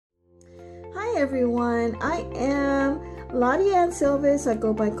everyone. I am Laudiaann Sylvest. I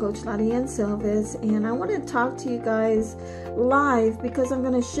go by Coach Laudiaann Sylvest, and I want to talk to you guys live because I'm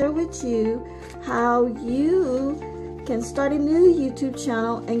going to share with you how you can start a new YouTube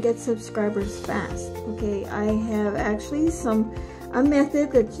channel and get subscribers fast. Okay, I have actually a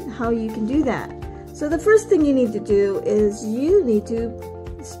method that how you can do that. So the first thing you need to do is you need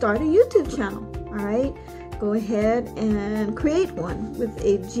to start a YouTube channel. All right, go ahead and create one with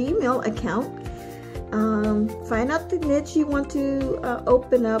a Gmail account. Find out the niche you want to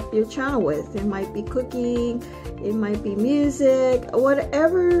open up your channel with. It might be cooking, it might be music,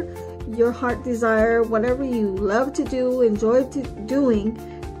 whatever your heart desire, whatever you love to do, enjoy doing,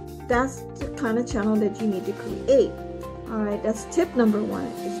 that's the kind of channel that you need to create. All right, that's tip number one,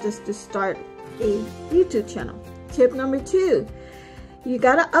 is just to start a YouTube channel. Tip number two, you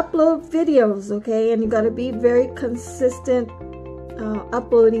gotta upload videos, okay? And you gotta be very consistent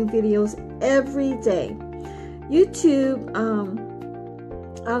uploading videos every day. YouTube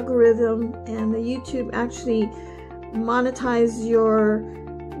algorithm and the YouTube actually monetize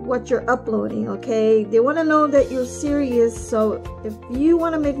what you're uploading, okay? They want to know that you're serious. So if you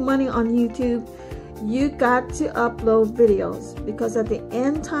want to make money on YouTube, you got to upload videos, because at the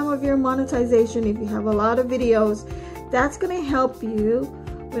end time of your monetization, if you have a lot of videos, that's going to help you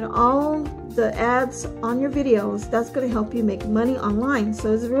with all the ads on your videos. That's going to help you make money online.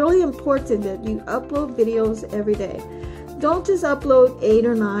 So it's really important that you upload videos every day. Don't just upload 8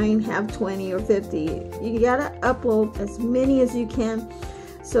 or 9, have 20 or 50. You gotta upload as many as you can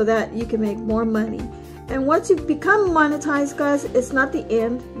so that you can make more money. And once you become monetized, guys, it's not the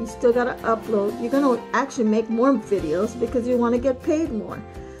end. You still gotta upload. You're gonna actually make more videos because you want to get paid more.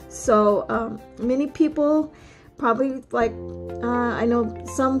 So many people probably, like I know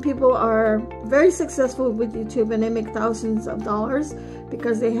some people are very successful with YouTube and they make thousands of dollars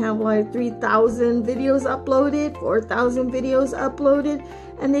because they have like 3,000 videos uploaded, 4,000 videos uploaded,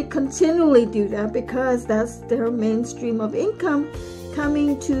 and they continually do that because that's their mainstream of income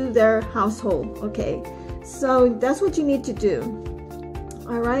coming to their household. Okay, so that's what you need to do.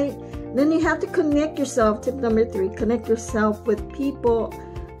 All right, then you have to connect yourself. Tip number 3, connect yourself with people,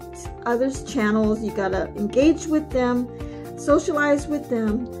 others' channels. You gotta engage with them, socialize with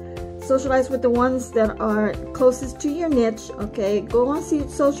them, socialize with the ones that are closest to your niche. Okay, go on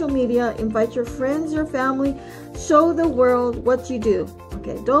social media, invite your friends, your family, show the world what you do.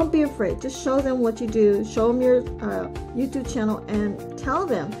 Okay, don't be afraid, just show them what you do. Show them your YouTube channel and tell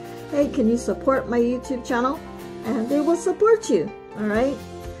them, hey, can you support my YouTube channel? And they will support you. All right,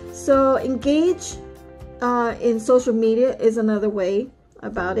 so engage in social media is another way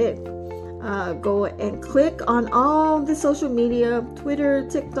about it. Go and click on all the social media, Twitter,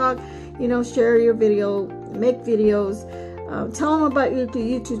 TikTok, you know, share your video, make videos, tell them about your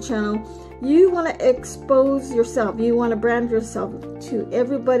YouTube channel. You want to expose yourself, you want to brand yourself to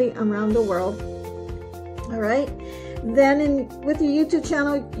everybody around the world. All right, then with your YouTube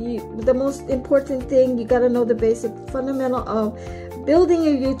channel, the most important thing, you got to know the basic fundamental of building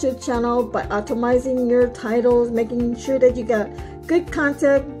your YouTube channel by optimizing your titles, making sure that you got good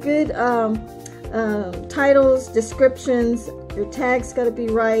content, good titles, descriptions, your tags got to be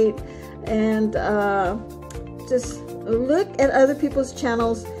right, and just look at other people's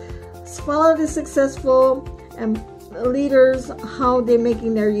channels, follow the successful and leaders, how they're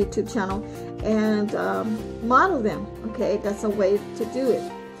making their YouTube channel, and model them. Okay, that's a way to do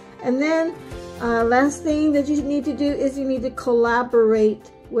it. And then last thing that you need to do is you need to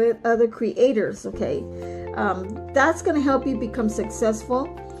collaborate with other creators. Okay, that's going to help you become successful.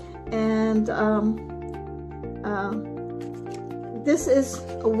 And this is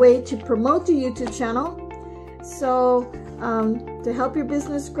a way to promote your YouTube channel. So to help your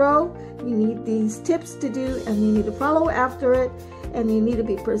business grow, you need these tips to do, and you need to follow after it, and you need to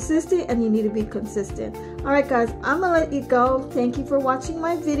be persistent, and you need to be consistent. All right, guys, I'm gonna let you go. Thank you for watching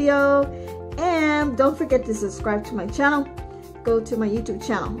my video, and don't forget to subscribe to my channel. Go to my YouTube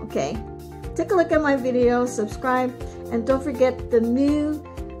channel. Okay, take a look at my video, subscribe, and don't forget the new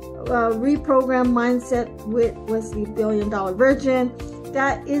reprogram mindset with Wesley $1 Billion Virgin.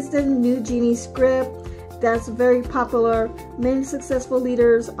 That is the new Genie script that's very popular. Many successful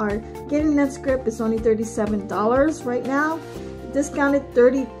leaders are getting that script. It's only $37 right now, discounted.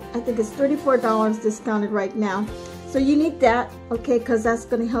 I think it's $34 discounted right now. So you need that, okay, because that's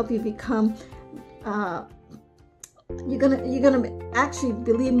going to help you become you're gonna actually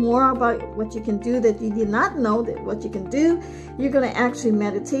believe more about what you can do that you did not know that what you can do. You're gonna actually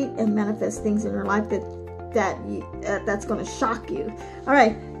meditate and manifest things in your life that's gonna shock you. All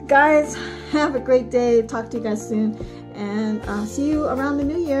right, guys, have a great day. Talk to you guys soon, And see you around the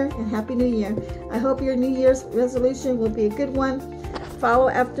new year, and Happy New Year. I hope your New Year's resolution will be a good one. Follow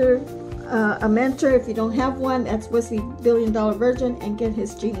after a mentor if you don't have one. That's Wesley $1 Billion Virgin, and get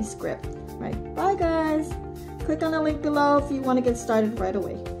his Genie script. Right. Bye guys. Click on the link below if you want to get started right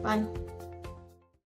away. Bye.